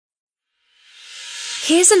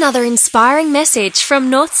Here's another inspiring message from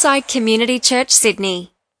Northside Community Church,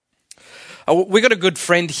 Sydney. We've got a good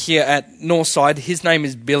friend here at Northside. His name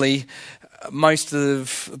is Billy. Most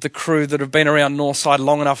of the crew that have been around Northside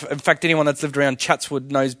long enough, in fact, anyone that's lived around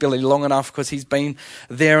Chatswood knows Billy long enough because he's been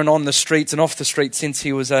there and on the streets and off the streets since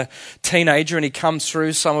he was a teenager, and he comes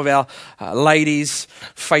through. Some of our ladies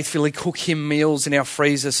faithfully cook him meals in our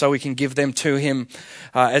freezer so we can give them to him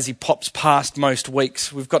as he pops past most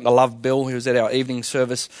weeks. We've gotten to love Bill. He was at our evening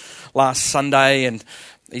service last Sunday, and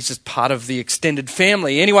he's just part of the extended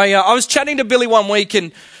family. Anyway, I was chatting to Billy one week,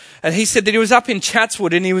 and he said that he was up in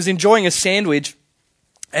Chatswood and he was enjoying a sandwich,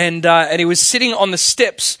 and he was sitting on the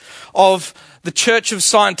steps of the Church of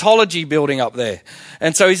Scientology building up there.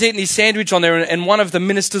 And so he's eating his sandwich on there, and one of the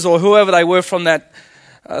ministers or whoever they were from that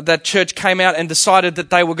church came out and decided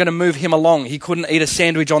that they were going to move him along. He couldn't eat a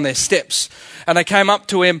sandwich on their steps. And they came up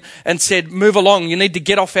to him and said, "Move along, you need to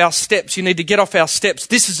get off our steps, you need to get off our steps.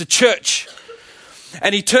 This is a church."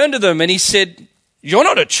 And he turned to them and he said, "You're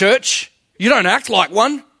not a church. You don't act like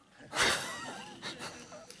one."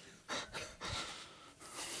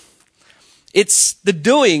 It's the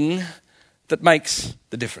doing that makes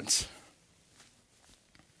the difference.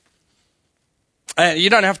 You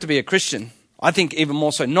don't have to be a Christian. I think even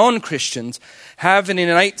more so non-Christians have an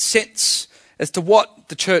innate sense as to what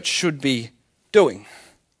the church should be doing.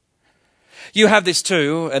 You have this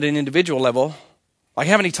too at an individual level. Like,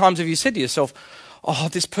 how many times have you said to yourself, "Oh,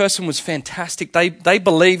 this person was fantastic. They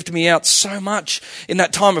believed me out so much in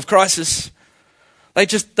that time of crisis. They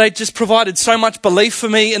just provided so much belief for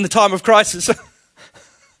me in the time of crisis."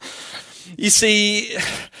 You see,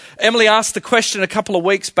 Emily asked the question a couple of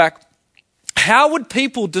weeks back, how would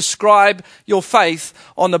people describe your faith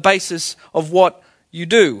on the basis of what you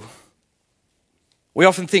do? We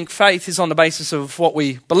often think faith is on the basis of what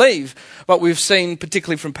we believe, but we've seen,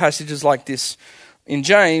 particularly from passages like this in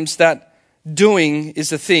James, that doing is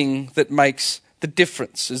the thing that makes the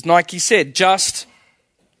difference. As Nike said, just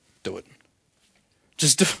do it.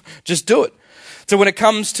 Just do it. So when it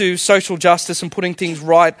comes to social justice and putting things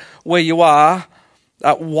right where you are,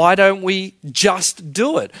 why don't we just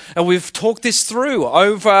do it? And we've talked this through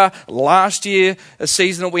over last year, a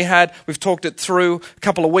season that we had. We've talked it through a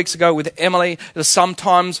couple of weeks ago with Emily.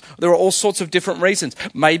 Sometimes there are all sorts of different reasons.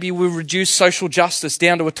 Maybe we reduce social justice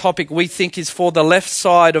down to a topic we think is for the left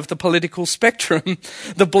side of the political spectrum,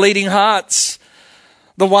 the bleeding hearts,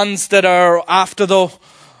 the ones that are after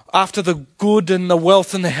the good and the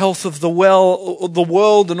wealth and the health of the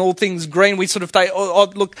world and all things green. We sort of say,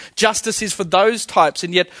 look, justice is for those types.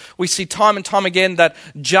 And yet we see time and time again that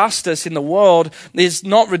justice in the world is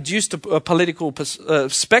not reduced to a political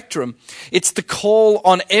spectrum. It's the call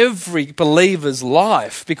on every believer's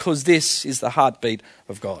life, because this is the heartbeat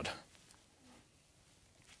of God.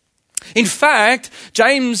 In fact,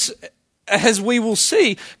 James, as we will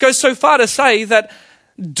see, goes so far to say that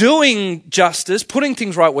doing justice, putting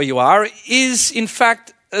things right where you are, is in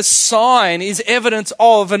fact a sign, is evidence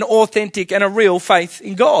of an authentic and a real faith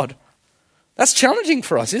in God. That's challenging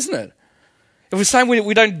for us, isn't it? If we're saying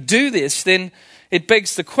we don't do this, then it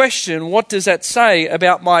begs the question, what does that say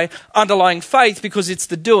about my underlying faith? Because it's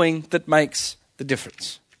the doing that makes the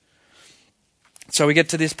difference. So we get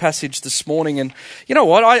to this passage this morning, and you know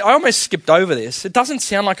what? I almost skipped over this. It doesn't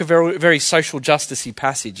sound like a very, very social justice-y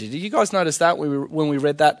passage. Did you guys notice that when we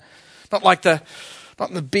read that? Not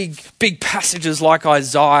the big passages like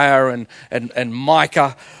Isaiah and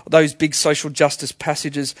Micah, those big social justice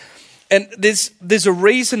passages. And there's a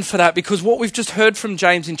reason for that, because what we've just heard from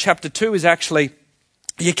James in chapter 2 is actually,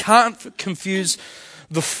 you can't confuse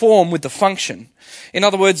the form with the function. In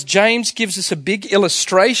other words, James gives us a big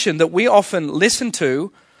illustration that we often listen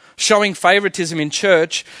to, showing favoritism in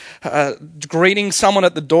church, greeting someone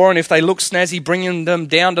at the door, and if they look snazzy, bringing them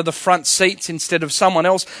down to the front seats instead of someone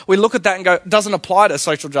else. We look at that and go, it doesn't apply to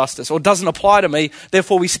social justice, or doesn't apply to me,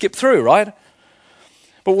 therefore we skip through, right?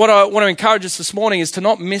 But what I want to encourage us this morning is to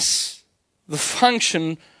not miss the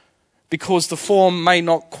function because the form may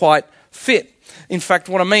not quite fit. In fact,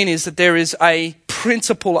 what I mean is that there is a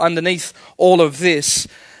principle underneath all of this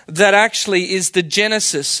that actually is the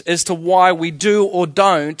genesis as to why we do or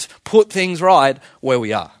don't put things right where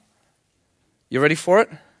we are. You ready for it?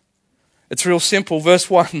 It's real simple.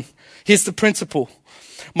 Verse 1. Here's the principle.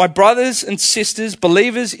 My brothers and sisters,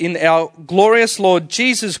 believers in our glorious Lord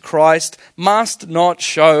Jesus Christ, must not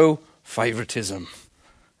show favoritism.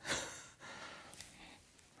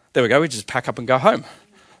 There we go. We just pack up and go home.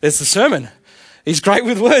 There's the sermon. He's great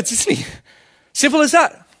with words, isn't he? Simple as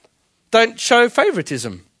that. Don't show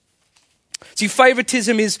favoritism. See,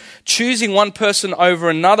 favoritism is choosing one person over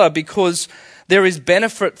another because there is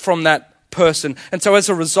benefit from that person. And so as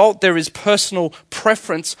a result, there is personal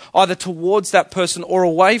preference either towards that person or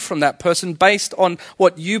away from that person based on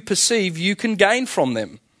what you perceive you can gain from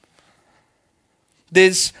them.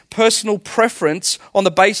 There's personal preference on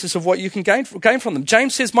the basis of what you can gain from them.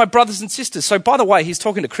 James says, my brothers and sisters. So by the way, he's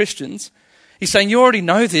talking to Christians. He's saying, you already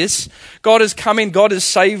know this. God has come in. God has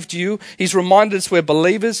saved you. He's reminded us we're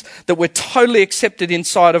believers, that we're totally accepted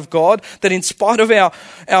inside of God, that in spite of our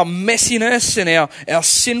messiness and our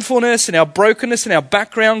sinfulness and our brokenness and our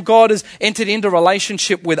background, God has entered into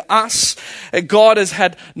relationship with us. God has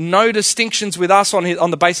had no distinctions with us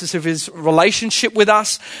on the basis of his relationship with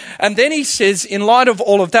us. And then he says, in light of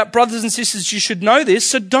all of that, brothers and sisters, you should know this.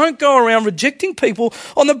 So don't go around rejecting people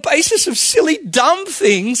on the basis of silly, dumb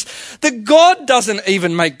things that God doesn't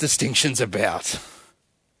even make distinctions about.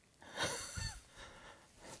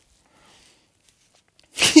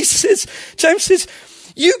 James says,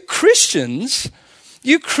 you Christians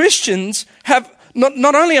have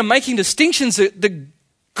not only are making distinctions that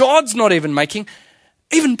God's not even making,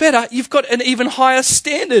 even better, you've got an even higher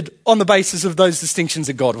standard on the basis of those distinctions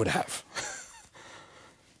that God would have.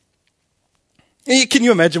 Can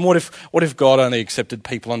you imagine what if God only accepted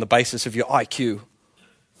people on the basis of your IQ?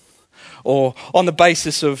 Or on the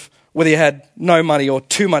basis of whether you had no money or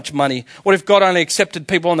too much money? What if God only accepted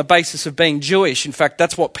people on the basis of being Jewish? In fact,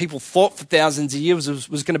 that's what people thought for thousands of years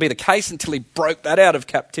was going to be the case until he broke that out of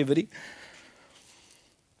captivity.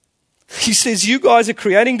 He says, you guys are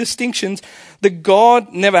creating distinctions that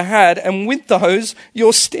God never had, and with those,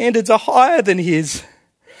 your standards are higher than his.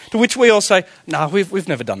 To which we all say, no, we've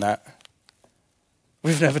never done that.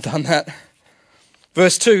 We've never done that.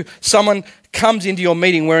 Verse 2, someone comes into your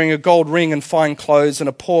meeting wearing a gold ring and fine clothes, and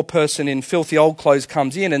a poor person in filthy old clothes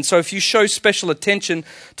comes in. And so if you show special attention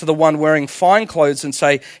to the one wearing fine clothes and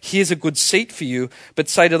say, here's a good seat for you, but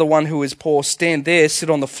say to the one who is poor, stand there, sit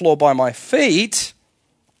on the floor by my feet,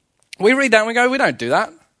 we read that and we go, we don't do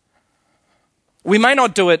that. We may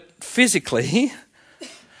not do it physically,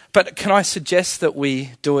 but can I suggest that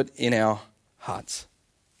we do it in our hearts?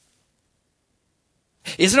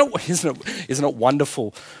 Isn't it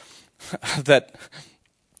wonderful that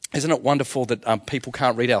people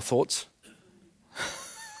can't read our thoughts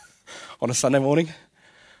on a Sunday morning?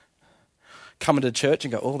 Come into church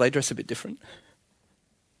and go, oh, they dress a bit different.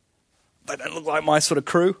 They don't look like my sort of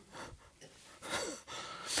crew.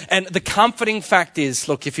 And the comforting fact is,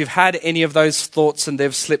 look, if you've had any of those thoughts and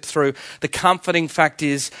they've slipped through, the comforting fact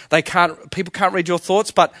is people can't read your thoughts,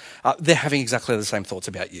 but they're having exactly the same thoughts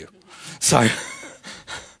about you. So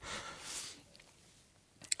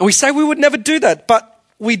we say we would never do that, but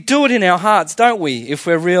we do it in our hearts, don't we, if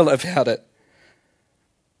we're real about it?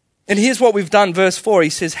 And here's what we've done, verse 4. He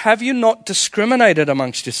says, have you not discriminated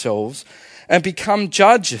amongst yourselves and become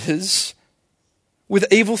judges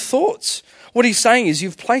with evil thoughts? What he's saying is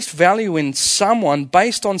you've placed value in someone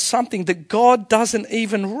based on something that God doesn't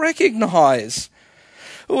even recognize.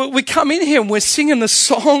 We come in here and we're singing the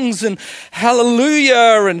songs and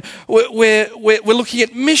hallelujah, and we're looking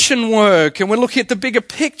at mission work, and we're looking at the bigger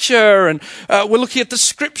picture, and we're looking at the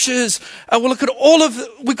scriptures. We're looking at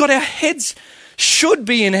we've got our heads should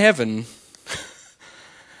be in heaven.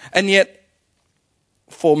 And yet,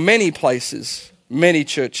 for many places, many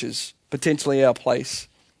churches, potentially our place,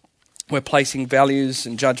 we're placing values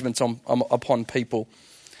and judgments upon people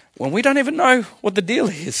when we don't even know what the deal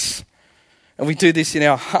is. And we do this in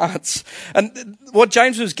our hearts. And what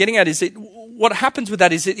James was getting at is that what happens with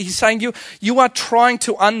that is that he's saying you are trying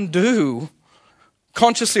to undo,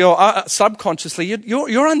 consciously or subconsciously,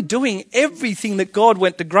 you're undoing everything that God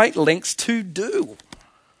went to great lengths to do.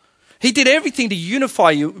 He did everything to unify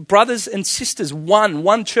you, brothers and sisters,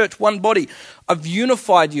 one church, one body. I've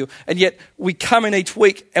unified you. And yet we come in each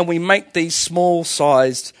week and we make these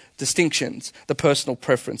small-sized distinctions, the personal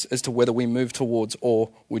preference as to whether we move towards or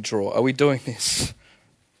withdraw. Are we doing this?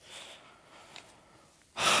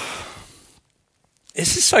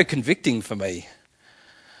 This is so convicting for me.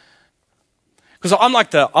 Because I'm like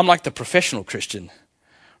the professional Christian,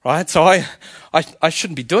 right? So I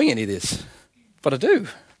shouldn't be doing any of this, but I do.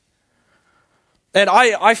 And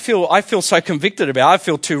I feel so convicted about it. I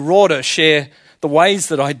feel too raw to share the ways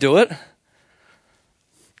that I do it.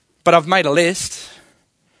 But I've made a list,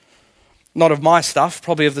 not of my stuff,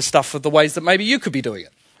 probably of the stuff of the ways that maybe you could be doing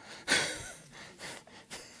it.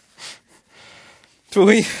 So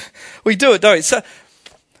we do it, don't we? So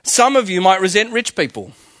some of you might resent rich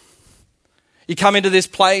people. You come into this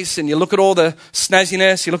place and you look at all the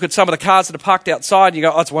snazziness, you look at some of the cars that are parked outside and you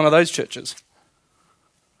go, oh, it's one of those churches.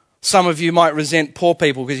 Some of you might resent poor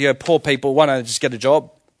people because you go, poor people, why don't they just get a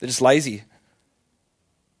job? They're just lazy.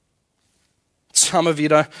 Some of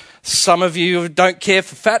you don't care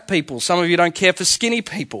for fat people. Some of you don't care for skinny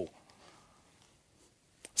people.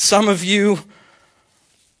 Some of the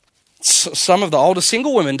older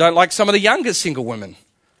single women don't like some of the younger single women.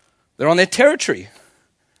 They're on their territory.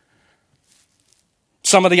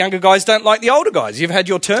 Some of the younger guys don't like the older guys. You've had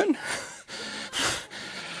your turn.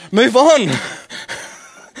 Move on.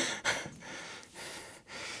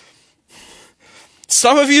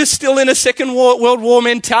 Some of you are still in a Second World War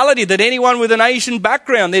mentality that anyone with an Asian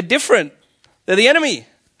background, they're different. They're the enemy.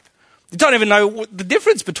 You don't even know the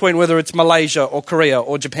difference between whether it's Malaysia or Korea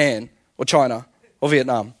or Japan or China or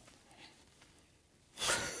Vietnam.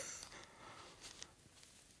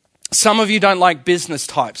 Some of you don't like business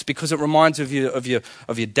types because it reminds you of your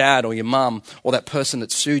dad or your mum or that person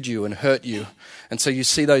that sued you and hurt you. And so you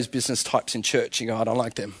see those business types in church and you go, I don't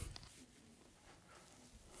like them.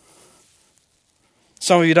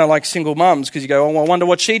 Some of you don't like single mums because you go, oh, I wonder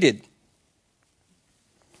what she did.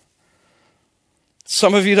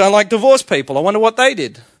 Some of you don't like divorced people. I wonder what they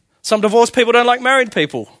did. Some divorced people don't like married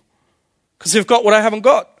people because they've got what I haven't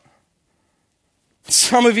got.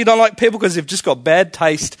 Some of you don't like people because they've just got bad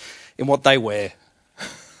taste in what they wear.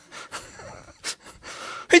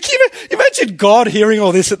 Can you imagine God hearing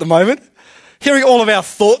all this at the moment? Hearing all of our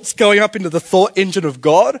thoughts going up into the thought engine of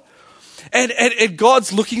God? And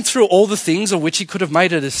God's looking through all the things of which he could have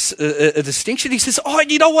made a distinction. He says, oh,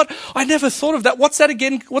 you know what? I never thought of that. What's that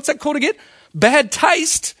again? What's that called again? Bad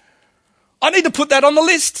taste. I need to put that on the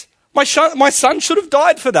list. My son should have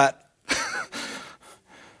died for that.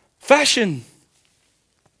 Fashion.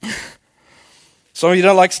 Some of you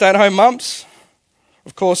don't like stay-at-home mums.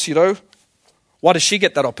 Of course, why does she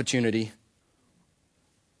get that opportunity?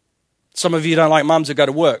 Some of you don't like mums that go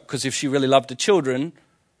to work because if she really loved the children,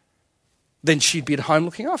 then she'd be at home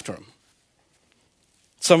looking after them.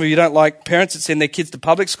 Some of you don't like parents that send their kids to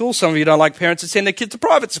public school. Some of you don't like parents that send their kids to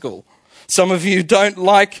private school. Some of you don't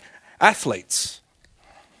like athletes.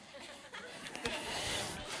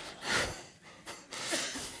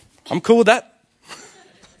 I'm cool with that.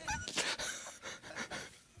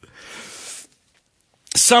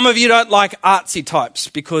 Some of you don't like artsy types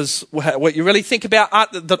because what you really think about art,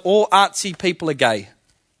 that all artsy people are gay.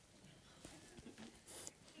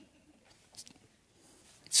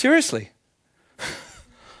 Seriously.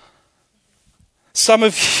 Some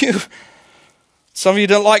of you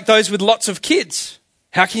don't like those with lots of kids.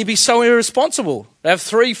 How can you be so irresponsible? They have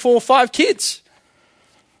 3, 4, 5 kids.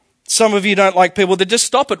 Some of you don't like people that just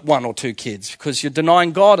stop at 1 or 2 kids because you're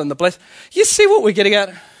denying God and the blessing. You see what we're getting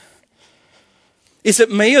at? Is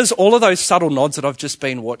it me as all of those subtle nods that I've just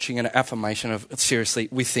been watching an affirmation of, seriously,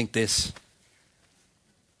 we think this?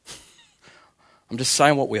 I'm just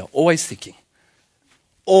saying what we are always thinking.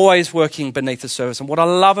 Always working beneath the surface. And what I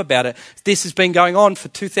love about it, this has been going on for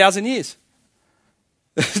 2,000 years.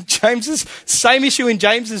 Same issue in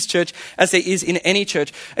James's church as there is in any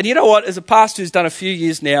church. And you know what? As a pastor who's done a few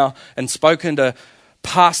years now and spoken to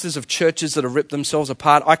pastors of churches that have ripped themselves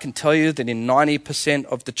apart, I can tell you that in 90%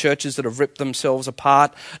 of the churches that have ripped themselves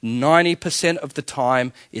apart, 90% of the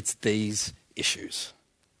time, it's these issues.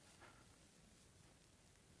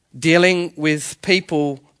 Dealing with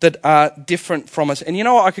people that are different from us. And you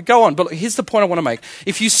know what, I could go on, but here's the point I want to make.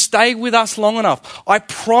 If you stay with us long enough, I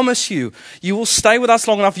promise you, you will stay with us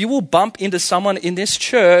long enough, you will bump into someone in this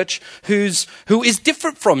church who is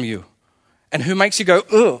different from you and who makes you go,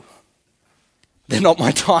 ugh, they're not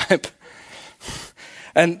my type.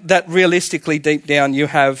 And that realistically, deep down, you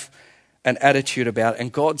have an attitude about it.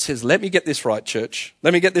 And God says, let me get this right, church.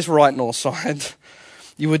 Let me get this right, Northside.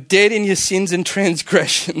 You were dead in your sins and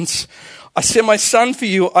transgressions. I sent my son for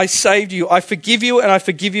you. I saved you. I forgive you and I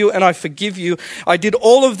forgive you and I forgive you. I did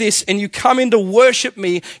all of this and you come in to worship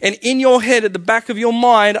me. And in your head, at the back of your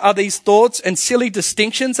mind, are these thoughts and silly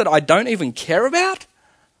distinctions that I don't even care about?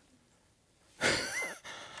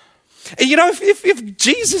 And you know, if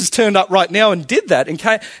Jesus turned up right now and did that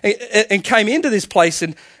and came into this place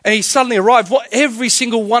and he suddenly arrived, every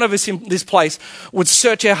single one of us in this place would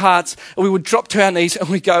search our hearts and we would drop to our knees and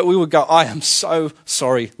we would go, I am so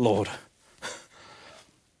sorry, Lord.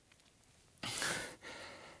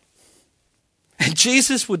 And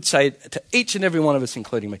Jesus would say to each and every one of us,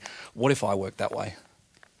 including me, what if I worked that way?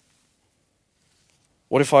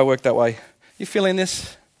 What if I worked that way? You feeling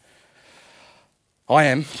this? I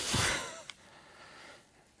am.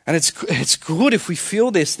 And it's good if we feel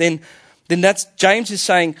this, then that's, James is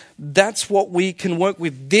saying, that's what we can work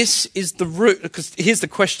with. This is the root. Because here's the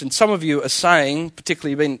question. Some of you are saying,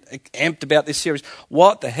 particularly you've been amped about this series,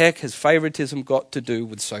 what the heck has favoritism got to do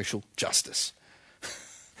with social justice?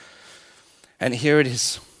 And here it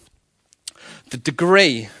is. The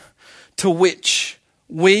degree to which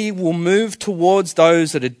we will move towards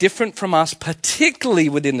those that are different from us, particularly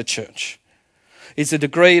within the church, is the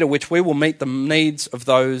degree to which we will meet the needs of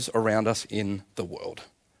those around us in the world.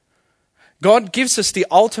 God gives us the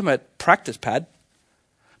ultimate practice pad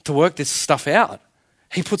to work this stuff out.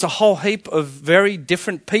 He puts a whole heap of very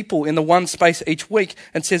different people in the one space each week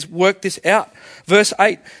and says, work this out. Verse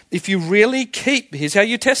 8, if you really keep, here's how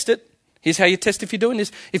you test it. Here's how you test if you're doing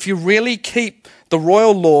this. If you really keep the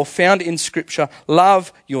royal law found in Scripture,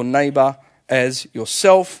 love your neighbour as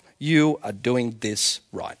yourself, you are doing this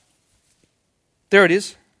right. There it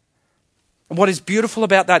is. And what is beautiful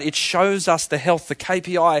about that, it shows us the health, the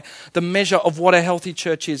KPI, the measure of what a healthy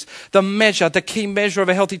church is. The key measure of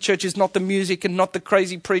a healthy church is not the music and not the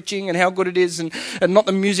crazy preaching and how good it is and not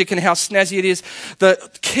the music and how snazzy it is.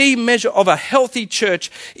 The key measure of a healthy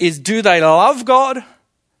church is, do they love God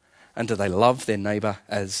and do they love their neighbour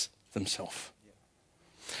as themselves?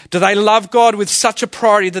 Do they love God with such a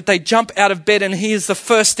priority that they jump out of bed and He is the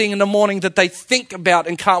first thing in the morning that they think about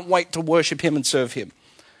and can't wait to worship Him and serve Him?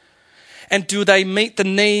 And do they meet the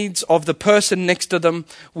needs of the person next to them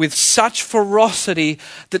with such ferocity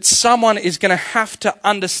that someone is going to have to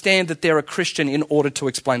understand that they're a Christian in order to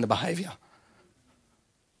explain the behaviour?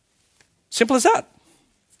 Simple as that.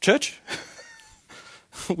 Church,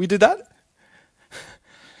 we do that.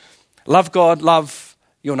 Love God, love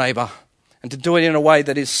your neighbour. And to do it in a way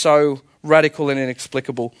that is so radical and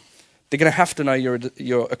inexplicable, they're going to have to know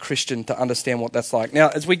you're a Christian to understand what that's like. Now,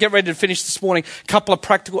 as we get ready to finish this morning, a couple of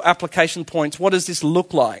practical application points. What does this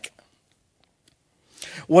look like?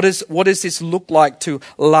 What does this look like to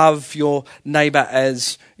love your neighbour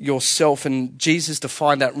as yourself? And Jesus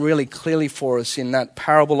defined that really clearly for us in that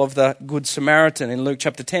parable of the Good Samaritan in Luke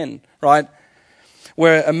chapter 10, right?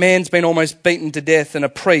 Where a man's been almost beaten to death and a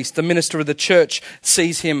priest, the minister of the church,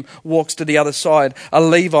 sees him, walks to the other side. A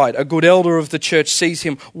Levite, a good elder of the church, sees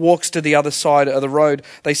him, walks to the other side of the road.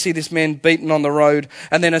 They see this man beaten on the road.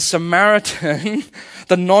 And then a Samaritan,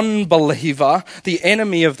 the non-believer, the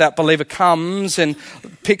enemy of that believer, comes and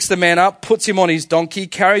picks the man up, puts him on his donkey,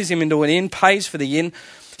 carries him into an inn, pays for the inn,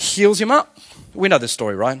 heals him up. We know the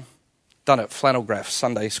story, right? Done at flannel graph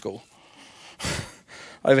Sunday school.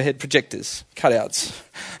 Overhead projectors, cutouts.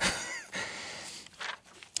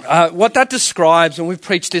 What that describes, and we've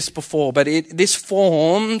preached this before, but this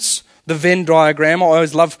forms the Venn diagram. I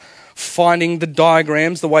always love finding the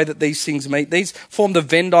diagrams, the way that these things meet. These form the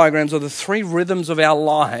Venn diagrams, or the three rhythms of our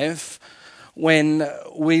life when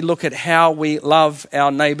we look at how we love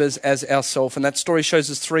our neighbours as ourselves. And that story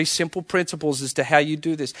shows us three simple principles as to how you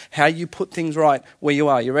do this, how you put things right where you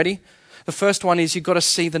are. You ready? The first one is you've got to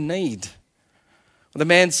see the need. The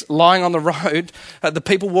man's lying on the road. The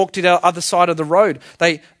people walked to the other side of the road.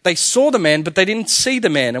 They saw the man, but they didn't see the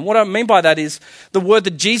man. And what I mean by that is the word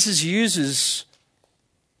that Jesus uses,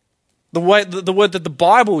 the word that the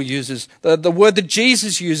Bible uses, the word that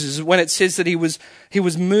Jesus uses when it says that he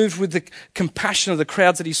was moved with the compassion of the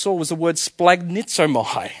crowds that he saw, was the word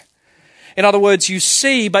splagnitsomai. In other words, you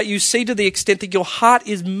see, but you see to the extent that your heart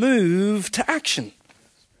is moved to action.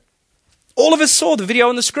 All of us saw the video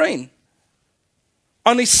on the screen.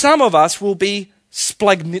 Only some of us will be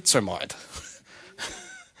splagnitsomide.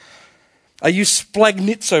 Are you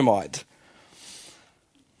splagnitsomide?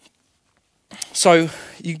 So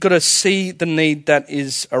you've got to see the need that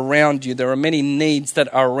is around you. There are many needs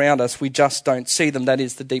that are around us. We just don't see them. That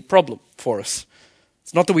is the deep problem for us.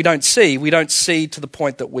 It's not that we don't see to the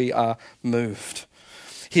point that we are moved.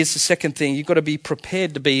 Here's the second thing. You've got to be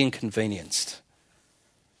prepared to be inconvenienced.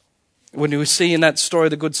 When we see in that story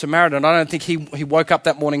of the Good Samaritan, I don't think he woke up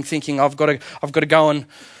that morning thinking, I've got to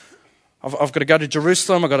go to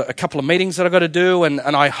Jerusalem. I've got a couple of meetings that I've got to do, and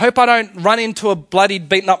I hope I don't run into a bloody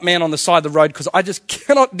beaten up man on the side of the road because I just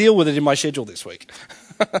cannot deal with it in my schedule this week.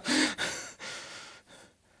 But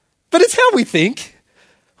it's how we think.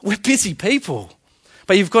 We're busy people.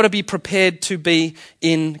 But you've got to be prepared to be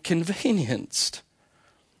inconvenienced.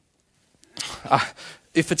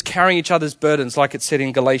 If it's carrying each other's burdens, like it said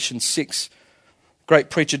in Galatians 6, great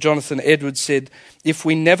preacher Jonathan Edwards said, if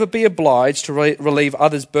we never be obliged to relieve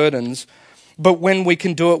others' burdens, but when we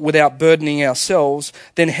can do it without burdening ourselves,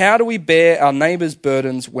 then how do we bear our neighbour's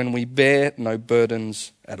burdens when we bear no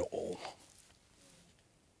burdens at all?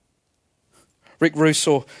 Rick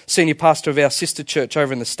Russo, senior pastor of our sister church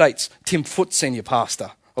over in the States, Tim Foote, senior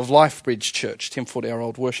pastor of Lifebridge Church, Tim Foote, our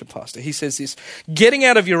old worship pastor, he says this, getting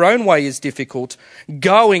out of your own way is difficult,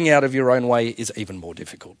 going out of your own way is even more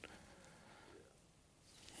difficult.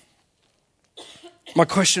 My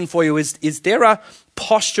question for you is there a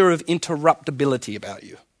posture of interruptibility about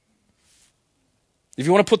you? If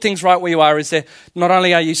you want to put things right where you are, is there not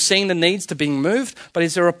only are you seeing the needs to being moved, but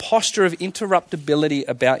is there a posture of interruptibility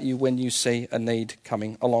about you when you see a need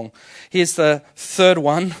coming along? Here's the third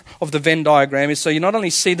one of the Venn diagram, is so you not only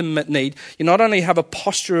see the need, you not only have a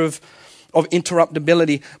posture of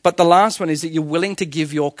interruptibility, but the last one is that you're willing to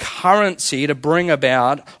give your currency to bring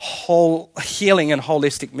about whole healing and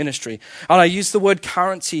holistic ministry. And I use the word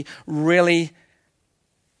currency really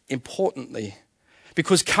importantly,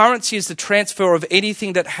 because currency is the transfer of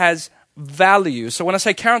anything that has value. So when I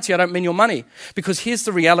say currency, I don't mean your money. Because here's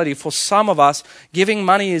the reality. For some of us, giving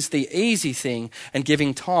money is the easy thing and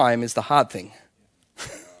giving time is the hard thing.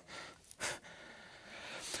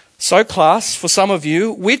 So class, for some of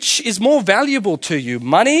you, which is more valuable to you,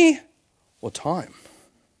 money or time?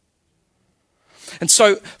 And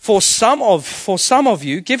so for some of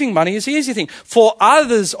you, giving money is the easy thing. For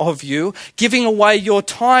others of you, giving away your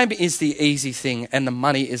time is the easy thing and the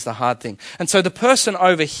money is the hard thing. And so the person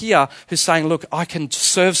over here who's saying, look, I can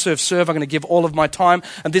serve, I'm going to give all of my time.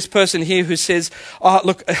 And this person here who says, oh,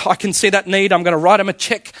 look, I can see that need, I'm going to write them a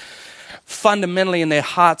check. Fundamentally in their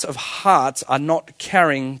hearts of hearts are not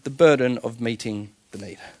carrying the burden of meeting the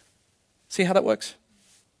need. See how that works?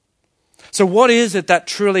 So what is it that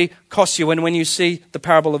truly costs you? And when you see the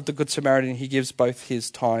parable of the Good Samaritan, he gives both his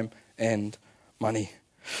time and money.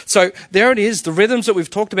 So there it is, the rhythms that we've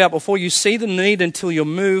talked about before. You see the need until you're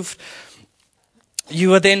moved.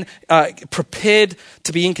 You are then prepared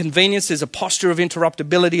to be inconvenienced. There's a posture of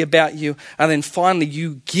interruptibility about you. And then finally,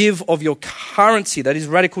 you give of your currency. That is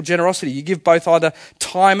radical generosity. You give both either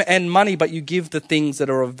time and money, but you give the things that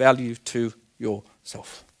are of value to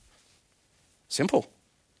yourself. Simple.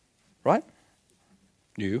 Right?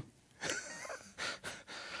 You.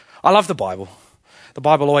 I love the Bible. The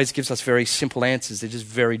Bible always gives us very simple answers. They're just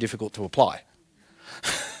very difficult to apply.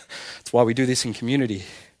 That's why we do this in community.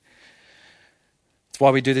 It's why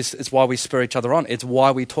we do this. It's why we spur each other on. It's why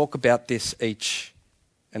we talk about this each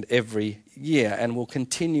and every year. And we'll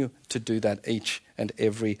continue to do that each and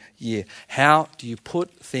every year. How do you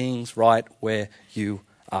put things right where you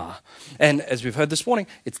are? And as we've heard this morning,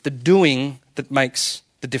 it's the doing that makes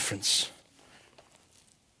the difference.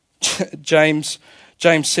 James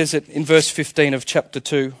says it in verse 15 of chapter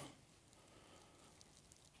 2.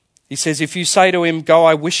 He says, if you say to him, go,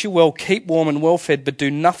 I wish you well, keep warm and well fed, but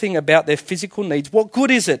do nothing about their physical needs, what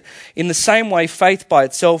good is it? In the same way, faith by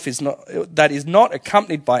itself that is not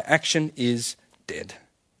accompanied by action is dead.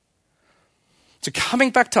 So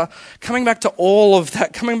coming back to all of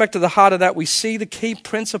that, coming back to the heart of that, we see the key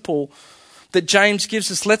principle that James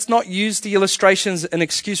gives us. Let's not use the illustrations as an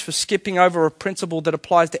excuse for skipping over a principle that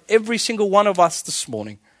applies to every single one of us this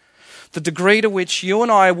morning. The degree to which you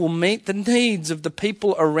and I will meet the needs of the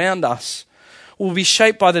people around us will be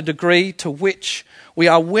shaped by the degree to which we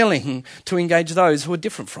are willing to engage those who are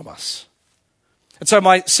different from us. And so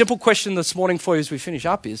my simple question this morning for you as we finish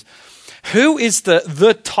up is, who is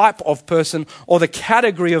the type of person or the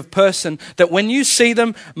category of person that when you see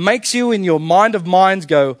them makes you in your mind of minds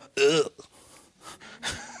go, ugh?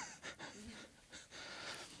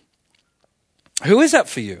 Who is that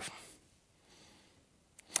for you?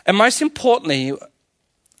 And most importantly,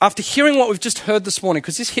 after hearing what we've just heard this morning,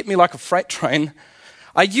 because this hit me like a freight train,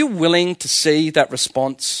 are you willing to see that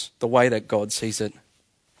response the way that God sees it?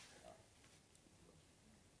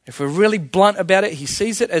 If we're really blunt about it, he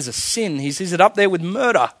sees it as a sin. He sees it up there with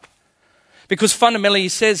murder. Because fundamentally he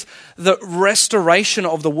says the restoration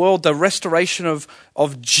of the world, the restoration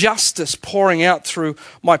of justice pouring out through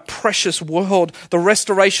my precious world, the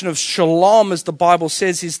restoration of shalom, as the Bible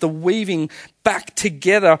says, is the weaving back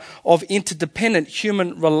together of interdependent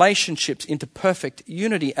human relationships into perfect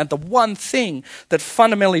unity. And the one thing that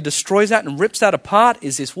fundamentally destroys that and rips that apart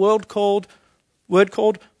is this word called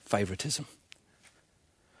favoritism.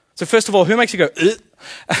 So first of all, who makes you go, ugh?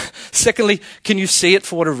 Secondly, can you see it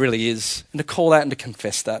for what it really is? And to call out and to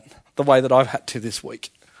confess that the way that I've had to this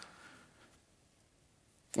week.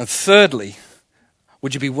 And thirdly,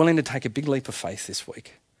 would you be willing to take a big leap of faith this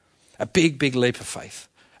week? A big, big leap of faith.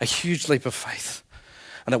 A huge leap of faith.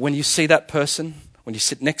 And that when you see that person, when you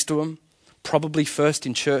sit next to them, probably first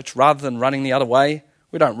in church rather than running the other way,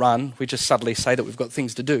 we don't run, we just subtly say that we've got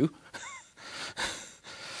things to do.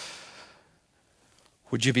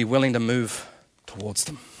 Would you be willing to move towards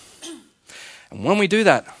them? And when we do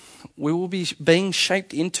that, we will be being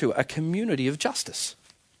shaped into a community of justice.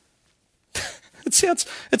 It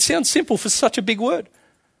sounds simple for such a big word,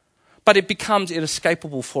 but it becomes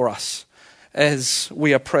inescapable for us as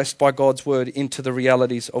we are pressed by God's word into the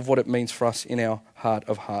realities of what it means for us in our heart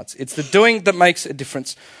of hearts. It's the doing that makes a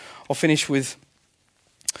difference. I'll finish with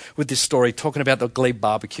this story talking about the Glebe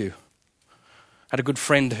barbecue. had a good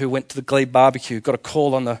friend who went to the Glebe barbecue, got a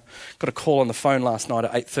call on the phone last night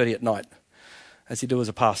at 8:30 at night, as you do as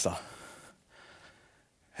a pastor.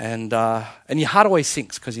 And your heart always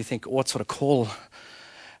sinks because you think, what sort of call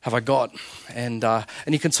have I got? And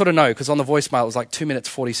you can sort of know because on the voicemail it was like 2 minutes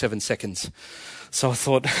 47 seconds. So I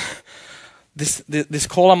thought, this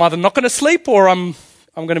call, I'm either not going to sleep or I'm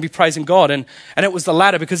going to be praising God, and it was the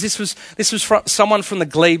latter because this was from someone from the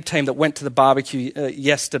Glebe team that went to the barbecue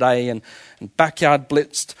yesterday and backyard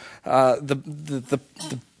blitzed the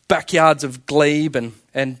backyards of Glebe, and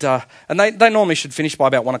they normally should finish by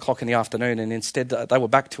about 1 o'clock in the afternoon, and instead they were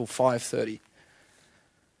back till 5:30.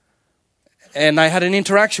 And they had an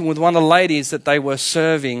interaction with one of the ladies that they were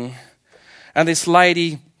serving, and this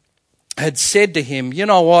lady had said to him, "You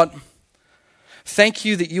know what? Thank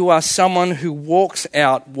you that you are someone who walks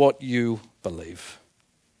out what you believe."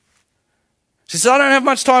 She says, "I don't have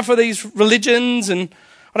much time for these religions, and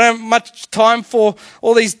I don't have much time for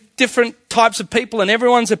all these different types of people and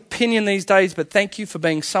everyone's opinion these days, but thank you for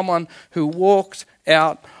being someone who walks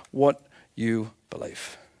out what you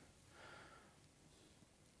believe."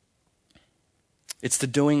 It's the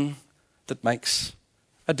doing that makes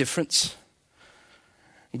a difference.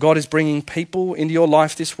 God is bringing people into your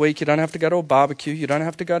life this week. You don't have to go to a barbecue. You don't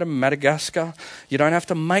have to go to Madagascar. You don't have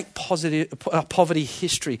to make poverty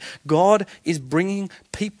history. God is bringing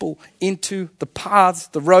people into the paths,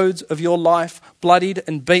 the roads of your life, bloodied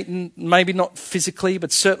and beaten, maybe not physically,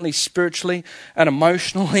 but certainly spiritually and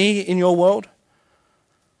emotionally in your world.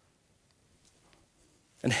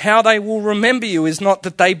 And how they will remember you is not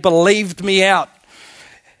that they believed me out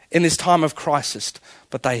in this time of crisis,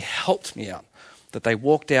 but they helped me out, that they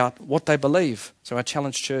walked out what they believe. So our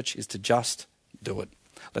challenge, church, is to just do it.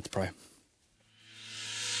 Let's pray.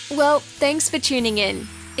 Well, thanks for tuning in.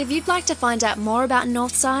 If you'd like to find out more about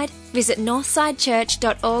Northside, visit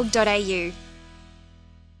northsidechurch.org.au.